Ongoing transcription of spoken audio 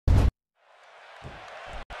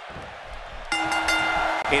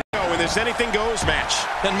this anything-goes match.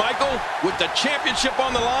 And Michael, with the championship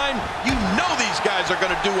on the line, you know these guys are going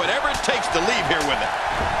to do whatever it takes to leave here with it.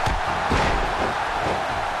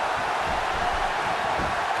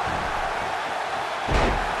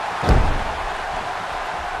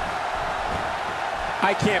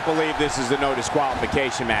 I can't believe this is a no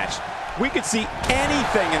disqualification match. We could see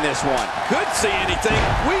anything in this one. Could see anything.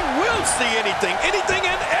 We will see anything. Anything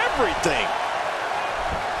and everything.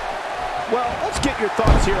 Well, let's get your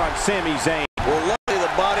thoughts here on Sami Zayn. Well, luckily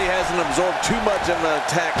the body hasn't absorbed too much of an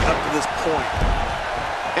attack up to this point.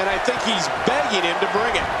 And I think he's begging him to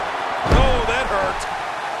bring it. Oh, that hurt.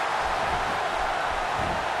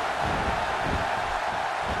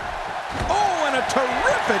 Oh, and a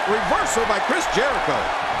terrific reversal by Chris Jericho.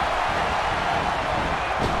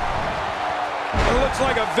 It looks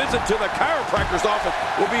like a visit to the chiropractor's office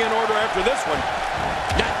will be in order after this one.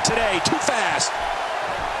 Not today, too fast.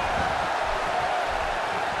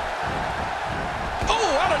 Oh,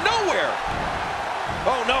 out of nowhere.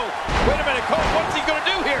 Oh, no. Wait a minute, Cole. What's he going to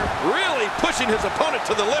do here? Really pushing his opponent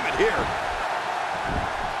to the limit here.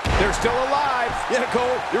 They're still alive. Yeah,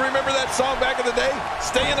 Cole, you remember that song back in the day?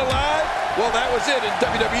 Staying Alive? Well, that was it in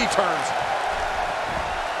WWE terms.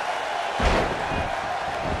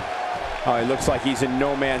 Oh, it looks like he's in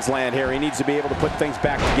no man's land here. He needs to be able to put things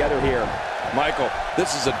back together here. Michael,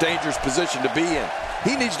 this is a dangerous position to be in.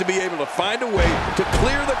 He needs to be able to find a way to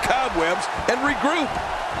clear the cobwebs and regroup.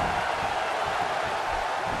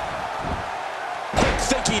 Quick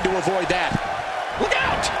thinking to avoid that. Look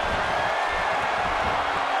out!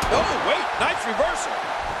 Oh, wait, nice reversal.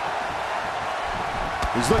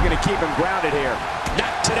 He's looking to keep him grounded here.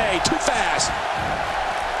 Not today, too fast.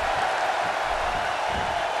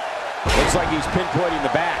 Looks like he's pinpointing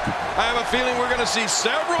the back. I have a feeling we're going to see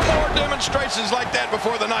several more demonstrations like that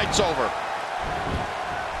before the night's over.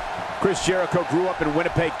 Chris Jericho grew up in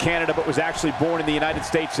Winnipeg, Canada, but was actually born in the United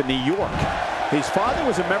States in New York. His father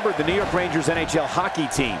was a member of the New York Rangers NHL hockey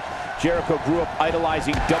team. Jericho grew up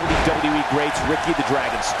idolizing WWE greats Ricky the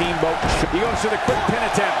Dragon Steamboat. He goes for the quick pin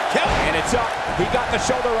attempt. And it's up. He got the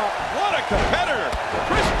shoulder up. What a competitor.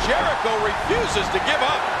 Chris Jericho refuses to give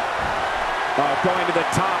up. Going to the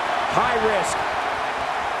top. High risk.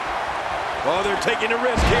 Oh, they're taking a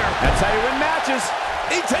risk here. That's how you win matches.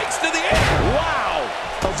 He takes to the air. Wow.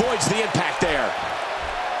 Avoids the impact there.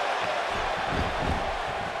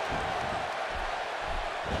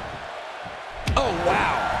 Oh,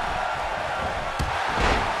 wow.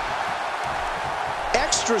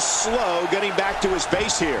 Extra slow getting back to his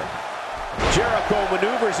base here. Jericho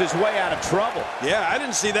maneuvers his way out of trouble. Yeah, I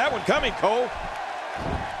didn't see that one coming, Cole.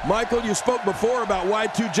 Michael, you spoke before about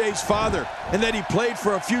Y2J's father and that he played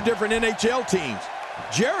for a few different NHL teams.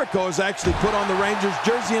 Jericho has actually put on the Rangers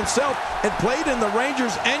jersey himself and played in the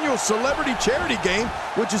Rangers' annual celebrity charity game,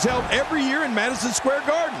 which is held every year in Madison Square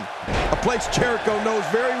Garden, a place Jericho knows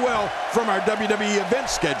very well from our WWE event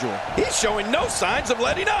schedule. He's showing no signs of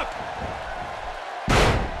letting up.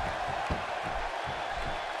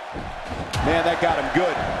 Man, that got him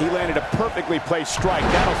good. He landed a perfectly placed strike.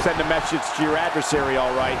 That'll send a message to your adversary, all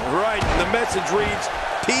right. Right, and the message reads,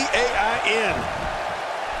 P-A-I-N.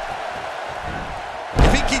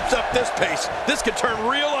 If he keeps up this pace, this could turn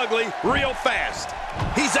real ugly real fast.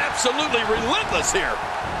 He's absolutely relentless here.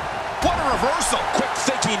 What a reversal. Quick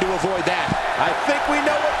thinking to avoid that. I think we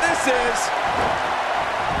know what this is.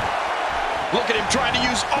 Look at him trying to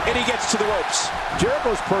use... And he gets to the ropes.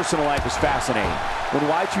 Jericho's personal life is fascinating. When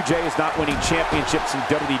Y2J is not winning championships in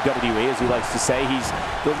WWE, as he likes to say, he's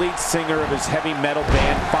the lead singer of his heavy metal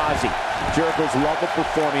band, Fozzy. Jericho's love of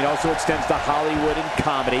performing also extends to Hollywood and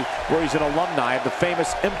comedy, where he's an alumni of the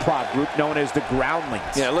famous improv group known as the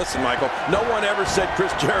Groundlings. Yeah, listen, Michael, no one ever said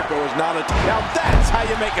Chris Jericho is not a... Now that's how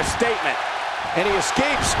you make a statement. And he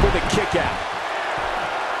escapes with a kick out.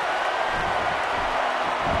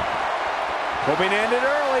 Hoping to end it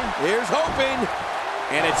early. Here's hoping.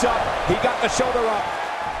 And it's up. He got the shoulder up.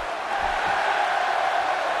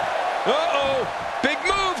 Uh-oh. Big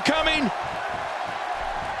move coming.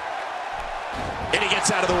 And he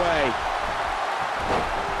gets out of the way.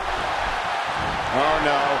 Oh,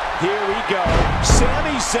 no. Here we go.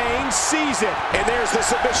 Sami Zayn sees it. And there's the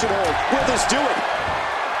submission hold. Will this do it?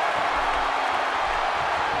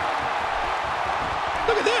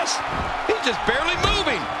 Look at this. He's just barely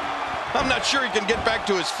moving. I'm not sure he can get back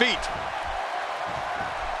to his feet.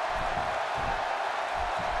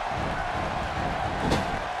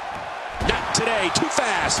 Not today, too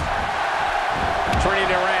fast. Turning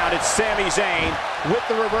it around, it's Sami Zayn with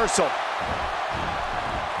the reversal.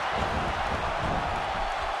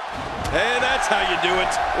 And that's how you do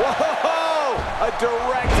it. Whoa! A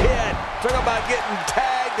direct hit. Talk about getting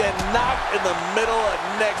tagged tagged and knocked in the middle of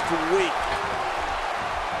next week.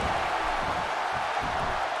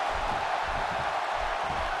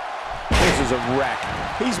 This is a wreck.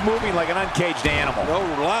 He's moving like an uncaged animal. No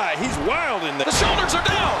lie, he's wild in there. The shoulders are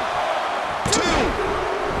down. 2.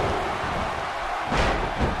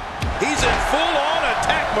 He's in full-on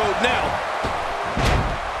attack mode now.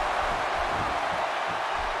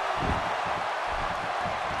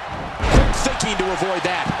 Thinking to avoid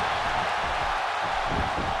that.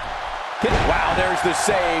 Wow, there's the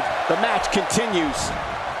save. The match continues.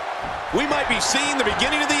 We might be seeing the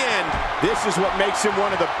beginning of the end. This is what makes him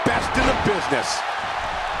one of the best in the business.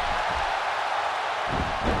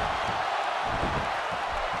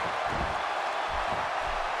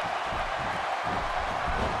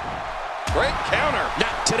 Great counter.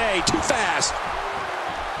 Not today, too fast.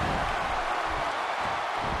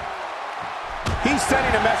 He's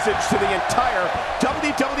sending a message to the entire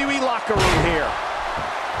WWE locker room here.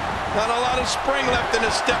 Not a lot of spring left in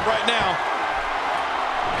his step right now.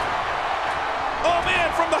 Oh, man,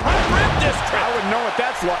 from the high rib district. I wouldn't know what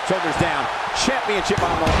that's like. Shoulders down. Championship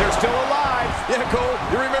on the line. They're still alive. Yeah, Cole,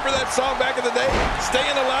 you remember that song back in the day?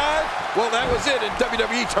 Staying Alive? Well, that was it in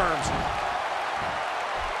WWE terms.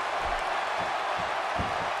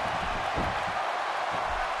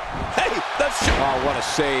 Hey, that's... Oh, what a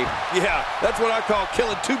save. Yeah, that's what I call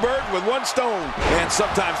killing 2 birds with 1 stone. And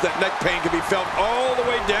sometimes that neck pain can be felt all the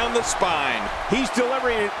way down the spine. He's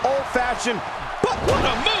delivering an old-fashioned... But what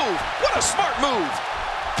a move! What a smart move!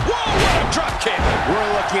 Whoa, what a drop kick!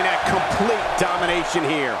 We're looking at complete domination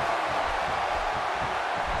here.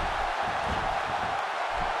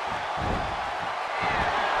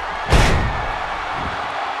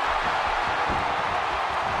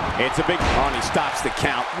 It's a big... Oh, and he stops the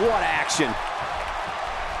count. What action.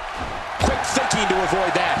 Quick thinking to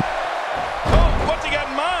avoid that. Oh, what's he got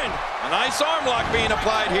in mind? A nice arm lock being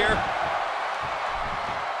applied here.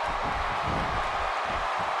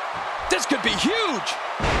 This could be huge.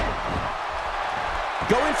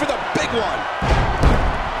 Going for the big one.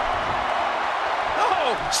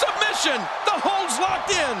 Oh, submission. The hold's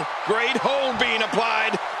locked in. Great hold being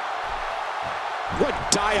applied. What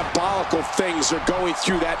diabolical things are going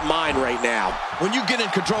through that mind right now? When you get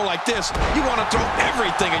in control like this, you want to throw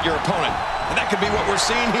everything at your opponent. And that could be what we're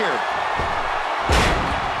seeing here.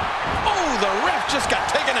 Oh, the ref just got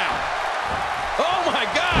taken out. Oh, my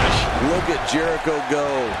gosh. Look at Jericho go.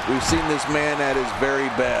 We've seen this man at his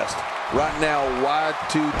very best. Right now,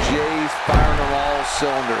 Y2J's firing on all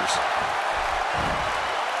cylinders.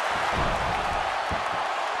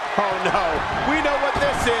 Oh, no. We know what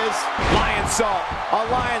this is. Lion Salt. A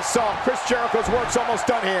Lion Salt. Chris Jericho's work's almost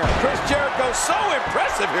done here. Chris Jericho's so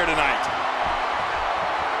impressive here tonight.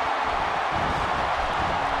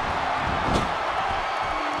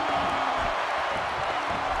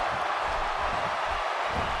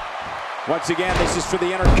 Once again, this is for the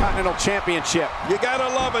Intercontinental Championship. You gotta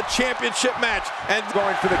love a championship match. And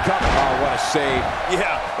Going for the cup. Oh, what a save.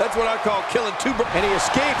 yeah, that's what I call killing 2 birds. And he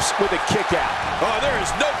escapes with a kick out. Oh, there is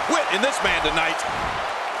no quit in this man tonight.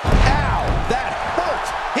 Ow, that hurt.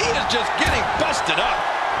 He is just getting busted up.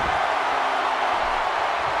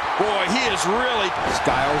 Boy, he is really...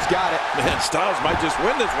 Styles got it. Man, Styles might just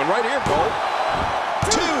win this one right here, Cole.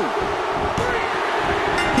 2.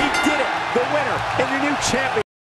 He did it. The winner and your new champion.